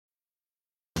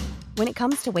When it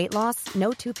comes to weight loss,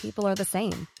 no two people are the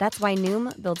same. That's why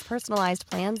Noom builds personalized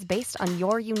plans based on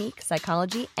your unique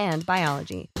psychology and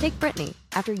biology. Take Brittany.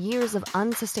 After years of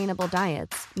unsustainable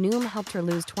diets, Noom helped her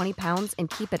lose 20 pounds and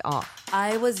keep it off.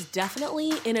 I was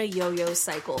definitely in a yo-yo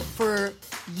cycle for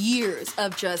years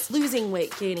of just losing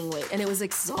weight, gaining weight, and it was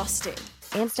exhausting.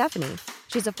 And Stephanie.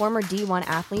 She's a former D1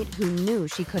 athlete who knew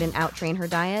she couldn't outtrain her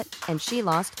diet, and she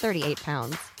lost 38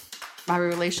 pounds. My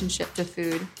relationship to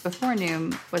food before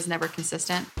Noom was never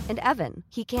consistent. And Evan,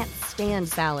 he can't stand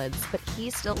salads, but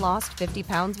he still lost 50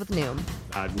 pounds with Noom.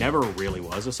 I never really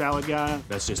was a salad guy.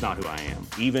 That's just not who I am.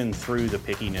 Even through the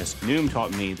pickiness, Noom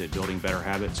taught me that building better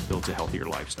habits builds a healthier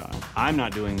lifestyle. I'm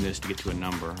not doing this to get to a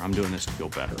number. I'm doing this to feel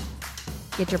better.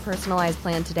 Get your personalized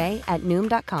plan today at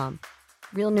Noom.com.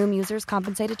 Real Noom users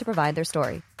compensated to provide their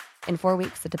story. In 4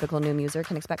 weeks, the typical Noom user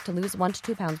can expect to lose 1 to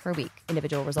 2 pounds per week.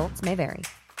 Individual results may vary.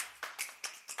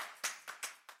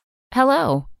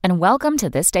 Hello, and welcome to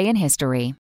This Day in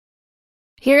History.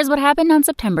 Here's what happened on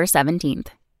September 17th.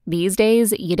 These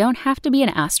days, you don't have to be an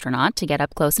astronaut to get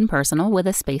up close and personal with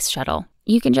a space shuttle.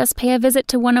 You can just pay a visit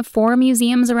to one of 4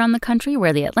 museums around the country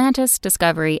where the Atlantis,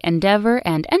 Discovery, Endeavour,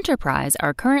 and Enterprise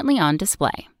are currently on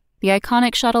display. The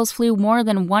iconic shuttles flew more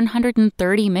than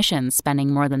 130 missions,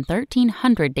 spending more than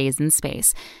 1,300 days in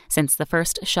space, since the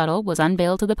first shuttle was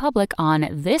unveiled to the public on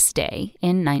this day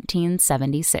in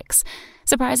 1976.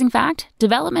 Surprising fact,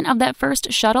 development of that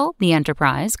first shuttle, the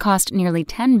Enterprise, cost nearly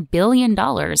 $10 billion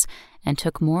and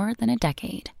took more than a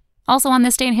decade. Also on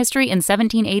this day in history, in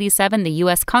 1787, the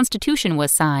U.S. Constitution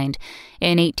was signed.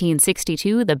 In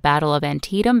 1862, the Battle of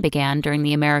Antietam began during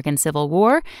the American Civil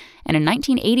War. And in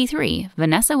 1983,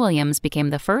 Vanessa Williams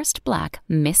became the first Black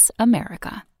Miss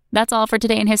America. That's all for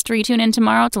today in history. Tune in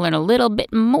tomorrow to learn a little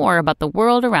bit more about the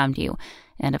world around you.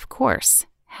 And of course,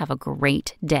 have a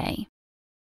great day.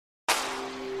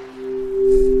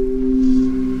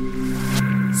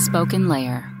 Spoken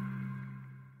Layer.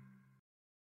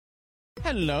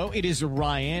 Hello, it is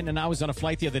Ryan, and I was on a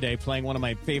flight the other day playing one of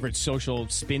my favorite social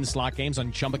spin slot games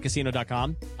on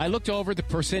ChumbaCasino.com. I looked over at the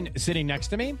person sitting next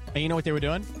to me, and you know what they were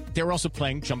doing? They were also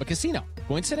playing Chumba Casino.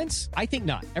 Coincidence? I think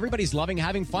not. Everybody's loving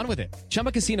having fun with it.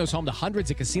 Chumba Casino is home to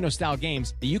hundreds of casino-style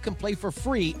games that you can play for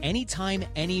free anytime,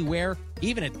 anywhere,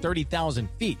 even at 30,000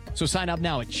 feet. So sign up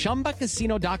now at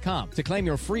ChumbaCasino.com to claim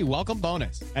your free welcome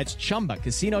bonus. That's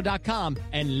ChumbaCasino.com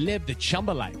and live the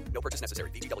Chumba life. No purchase necessary.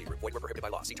 VGW. Void where prohibited by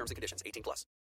law. See terms and conditions. 18+.